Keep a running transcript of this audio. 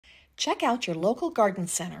Check out your local garden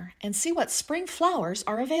center and see what spring flowers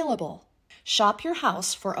are available. Shop your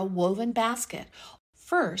house for a woven basket.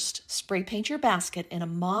 First, spray paint your basket in a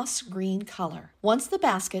moss green color. Once the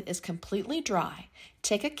basket is completely dry,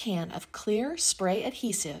 take a can of clear spray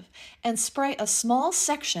adhesive and spray a small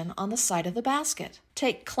section on the side of the basket.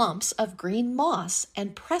 Take clumps of green moss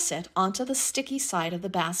and press it onto the sticky side of the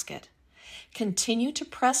basket. Continue to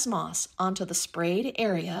press moss onto the sprayed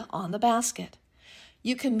area on the basket.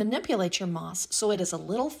 You can manipulate your moss so it is a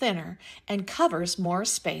little thinner and covers more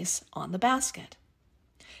space on the basket.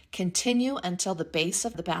 Continue until the base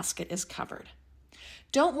of the basket is covered.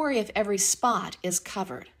 Don't worry if every spot is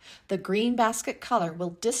covered. The green basket color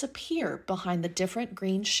will disappear behind the different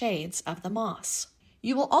green shades of the moss.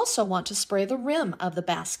 You will also want to spray the rim of the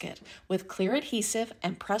basket with clear adhesive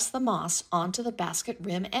and press the moss onto the basket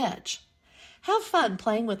rim edge. Have fun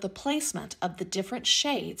playing with the placement of the different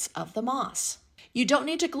shades of the moss. You don't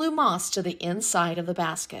need to glue moss to the inside of the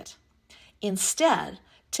basket. Instead,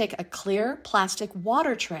 take a clear plastic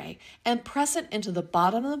water tray and press it into the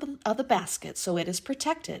bottom of the basket so it is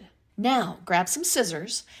protected. Now, grab some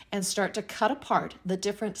scissors and start to cut apart the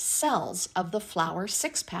different cells of the flower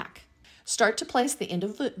six-pack. Start to place the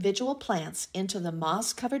individual plants into the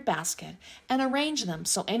moss-covered basket and arrange them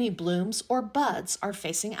so any blooms or buds are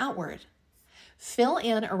facing outward. Fill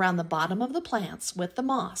in around the bottom of the plants with the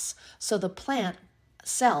moss so the plant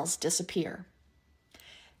cells disappear.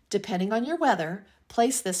 Depending on your weather,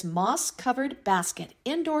 place this moss-covered basket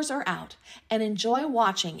indoors or out and enjoy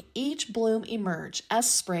watching each bloom emerge as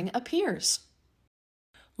spring appears.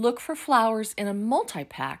 Look for flowers in a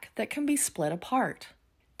multi-pack that can be split apart.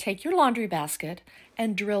 Take your laundry basket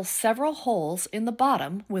and drill several holes in the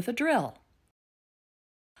bottom with a drill.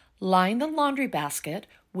 Line the laundry basket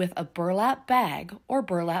with a burlap bag or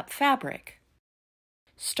burlap fabric.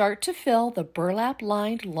 Start to fill the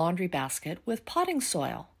burlap-lined laundry basket with potting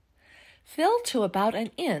soil. Fill to about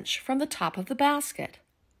an inch from the top of the basket.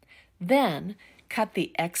 Then, cut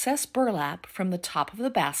the excess burlap from the top of the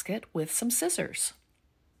basket with some scissors.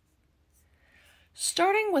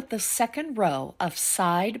 Starting with the second row of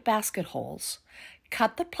side basket holes,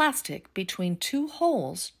 cut the plastic between two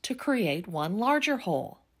holes to create one larger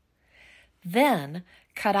hole. Then,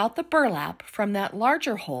 cut out the burlap from that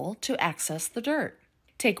larger hole to access the dirt.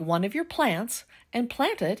 Take one of your plants and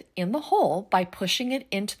plant it in the hole by pushing it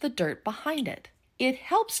into the dirt behind it. It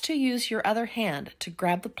helps to use your other hand to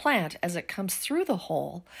grab the plant as it comes through the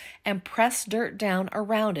hole and press dirt down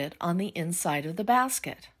around it on the inside of the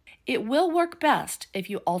basket. It will work best if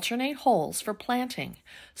you alternate holes for planting,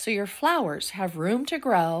 so your flowers have room to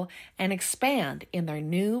grow and expand in their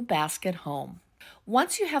new basket home.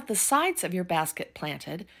 Once you have the sides of your basket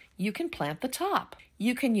planted, you can plant the top.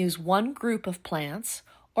 You can use one group of plants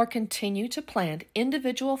or continue to plant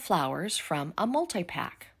individual flowers from a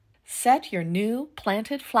multi-pack. Set your new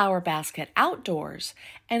planted flower basket outdoors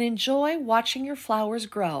and enjoy watching your flowers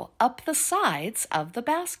grow up the sides of the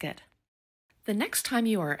basket. The next time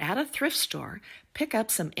you are at a thrift store, pick up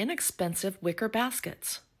some inexpensive wicker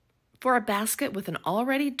baskets. For a basket with an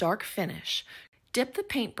already dark finish, dip the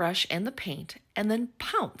paintbrush in the paint and then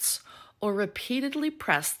pounce or repeatedly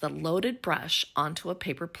press the loaded brush onto a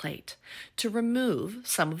paper plate to remove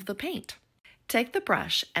some of the paint. Take the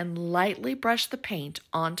brush and lightly brush the paint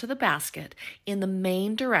onto the basket in the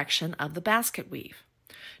main direction of the basket weave.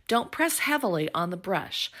 Don't press heavily on the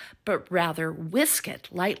brush, but rather whisk it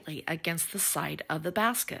lightly against the side of the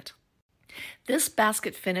basket. This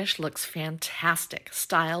basket finish looks fantastic,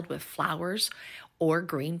 styled with flowers or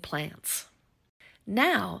green plants.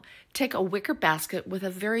 Now, take a wicker basket with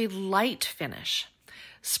a very light finish.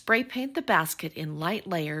 Spray paint the basket in light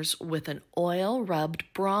layers with an oil-rubbed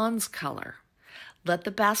bronze color. Let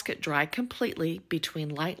the basket dry completely between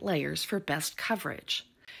light layers for best coverage.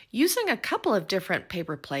 Using a couple of different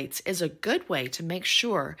paper plates is a good way to make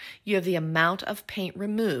sure you have the amount of paint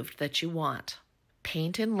removed that you want.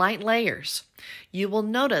 Paint in light layers. You will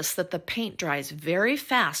notice that the paint dries very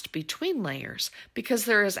fast between layers because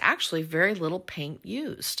there is actually very little paint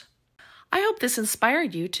used. I hope this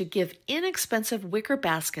inspired you to give inexpensive wicker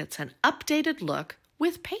baskets an updated look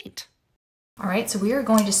with paint. All right, so we are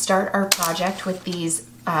going to start our project with these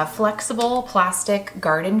flexible plastic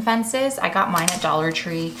garden fences. I got mine at Dollar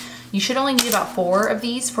Tree. You should only need about 4 of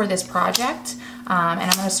these for this project. And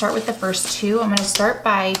I'm going to start with the first 2. I'm going to start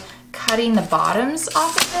by cutting the bottoms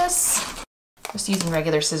off of this. Just using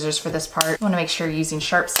regular scissors for this part. You want to make sure you're using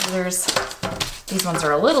sharp scissors. These ones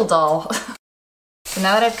are a little dull. So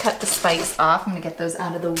now that I've cut the spikes off, I'm gonna get those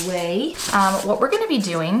out of the way. What we're gonna be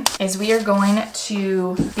doing is we are going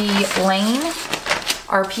to be laying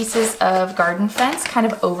our pieces of garden fence kind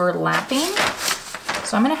of overlapping.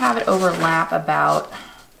 So I'm gonna have it overlap about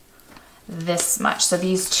this much. So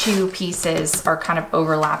these two pieces are kind of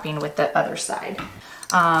overlapping with the other side.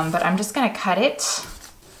 But I'm just gonna cut it,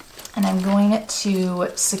 and I'm going to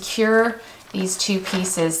secure these two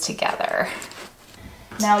pieces together.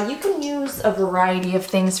 Now you can use a variety of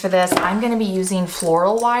things for this. I'm gonna be using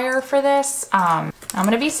floral wire for this. I'm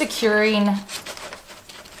gonna be securing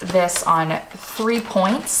this on 3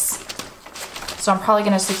 points. So I'm probably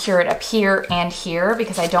gonna secure it up here and here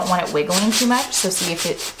because I don't want it wiggling too much. So see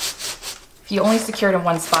if you only secure it in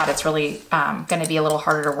one spot, it's really gonna be a little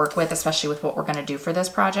harder to work with, especially with what we're gonna do for this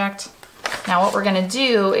project. Now what we're gonna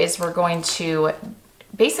do is we're going to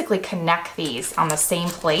basically connect these on the same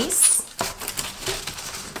place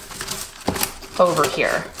over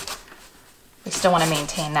here. We still wanna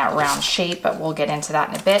maintain that round shape, but we'll get into that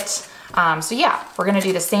in a bit. So yeah, we're gonna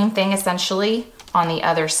do the same thing essentially on the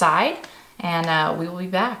other side, and we will be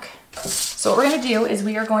back. So what we're gonna do is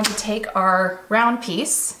we are going to take our round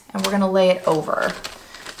piece and we're gonna lay it over,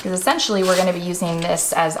 because essentially we're gonna be using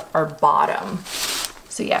this as our bottom.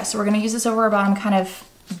 So yeah, so we're gonna use this over our bottom, kind of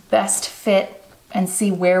best fit and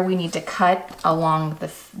see where we need to cut along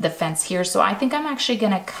the fence here. So I think I'm actually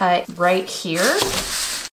gonna cut right here.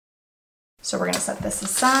 So we're gonna set this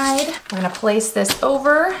aside. We're gonna place this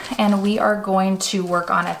over, and we are going to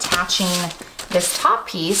work on attaching this top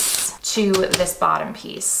piece to this bottom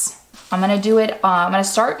piece. I'm gonna do it, I'm gonna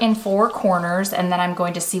start in 4 corners, and then I'm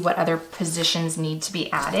going to see what other positions need to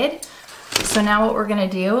be added. So now what we're gonna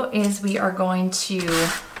do is we are going to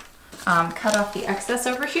cut off the excess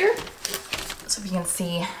over here. So if you can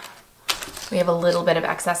see, we have a little bit of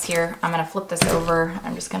excess here. I'm gonna flip this over.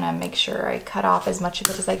 I'm just gonna make sure I cut off as much of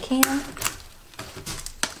it as I can.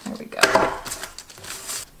 There we go.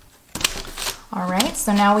 All right,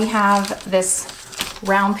 so now we have this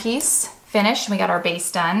round piece finished. We got our base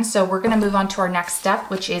done. So we're gonna move on to our next step,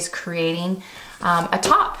 which is creating a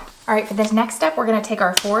top. All right, for this next step, we're gonna take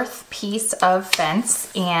our 4th piece of fence,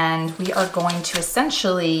 and we are going to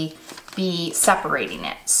essentially be separating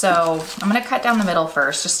it. So I'm gonna cut down the middle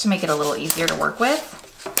first, just to make it a little easier to work with.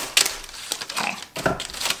 Okay,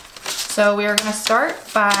 so we are gonna start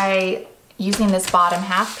by using this bottom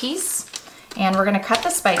half piece, and we're gonna cut the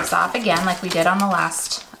spikes off again, like we did on the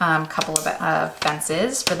last couple of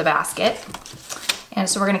fences for the basket. And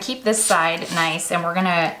so we're gonna keep this side nice, and we're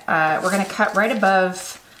gonna cut right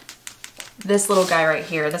above this little guy right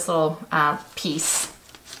here, this little piece.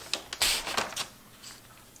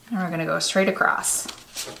 And we're gonna go straight across.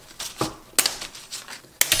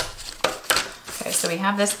 Okay, so we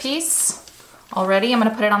have this piece already. I'm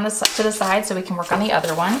gonna put it on to the side so we can work on the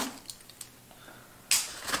other one.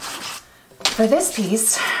 For this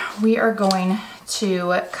piece, we are going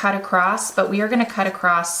to cut across, but we are gonna cut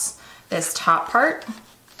across this top part.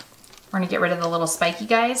 We're gonna get rid of the little spiky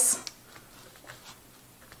guys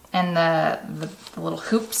and the little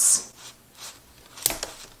hoops.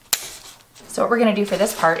 So what we're gonna do for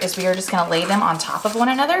this part is we are just gonna lay them on top of one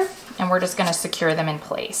another, and we're just gonna secure them in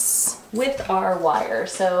place with our wire.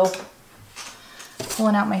 So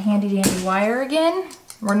pulling out my handy dandy wire again.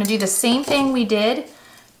 We're gonna do the same thing we did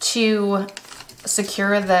to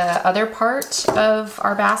secure the other part of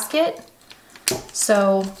our basket.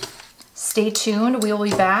 So stay tuned, we will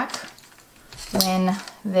be back when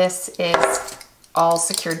this is all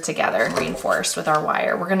secured together and reinforced with our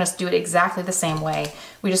wire. We're gonna do it exactly the same way.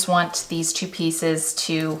 We just want these 2 pieces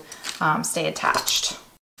to stay attached.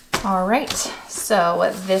 All right,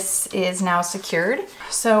 so this is now secured.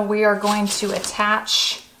 So we are going to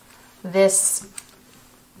attach this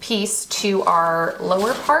piece to our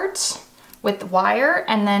lower part with wire,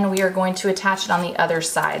 and then we are going to attach it on the other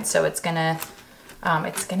side. So it's gonna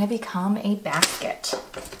become a basket.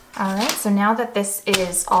 All right, so now that this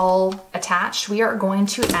is all attached, we are going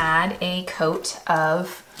to add a coat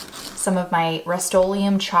of some of my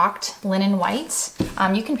Rust-Oleum chalked linen white.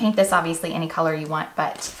 You can paint this obviously any color you want,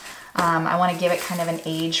 but I want to give it kind of an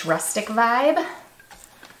aged rustic vibe.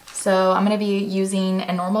 So I'm going to be using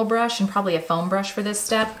a normal brush and probably a foam brush for this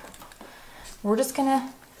step. We're just going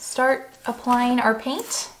to start applying our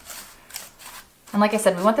paint. And like I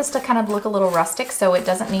said, we want this to kind of look a little rustic, so it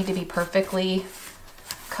doesn't need to be perfectly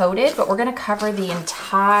coated, but we're gonna cover the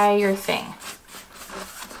entire thing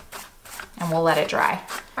and we'll let it dry.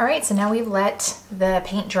 All right, so now we've let the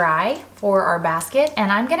paint dry for our basket, and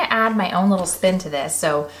I'm gonna add my own little spin to this.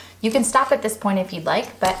 So you can stop at this point if you'd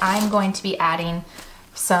like, but I'm going to be adding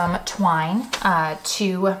some twine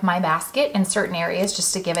to my basket in certain areas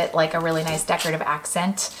just to give it like a really nice decorative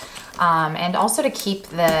accent, and also to keep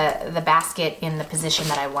the basket in the position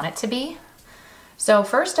that I want it to be. So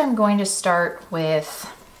first I'm going to start with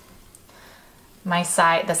the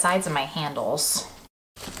sides of my handles.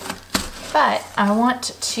 But I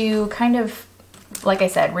want to kind of, like I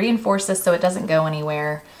said, reinforce this so it doesn't go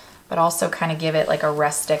anywhere, but also kind of give it like a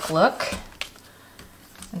rustic look.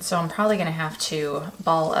 And so I'm probably gonna have to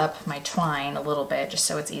ball up my twine a little bit just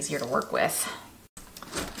so it's easier to work with.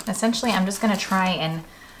 Essentially, I'm just gonna try and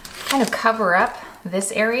kind of cover up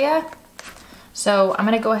this area. So I'm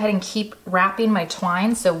gonna go ahead and keep wrapping my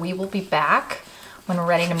twine, so we will be back when we're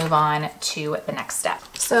ready to move on to the next step.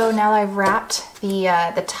 So now I've wrapped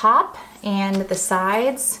the top and the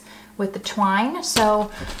sides with the twine. So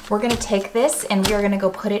we're gonna take this and we are gonna go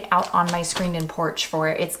put it out on my screened-in porch for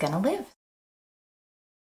where it's gonna live.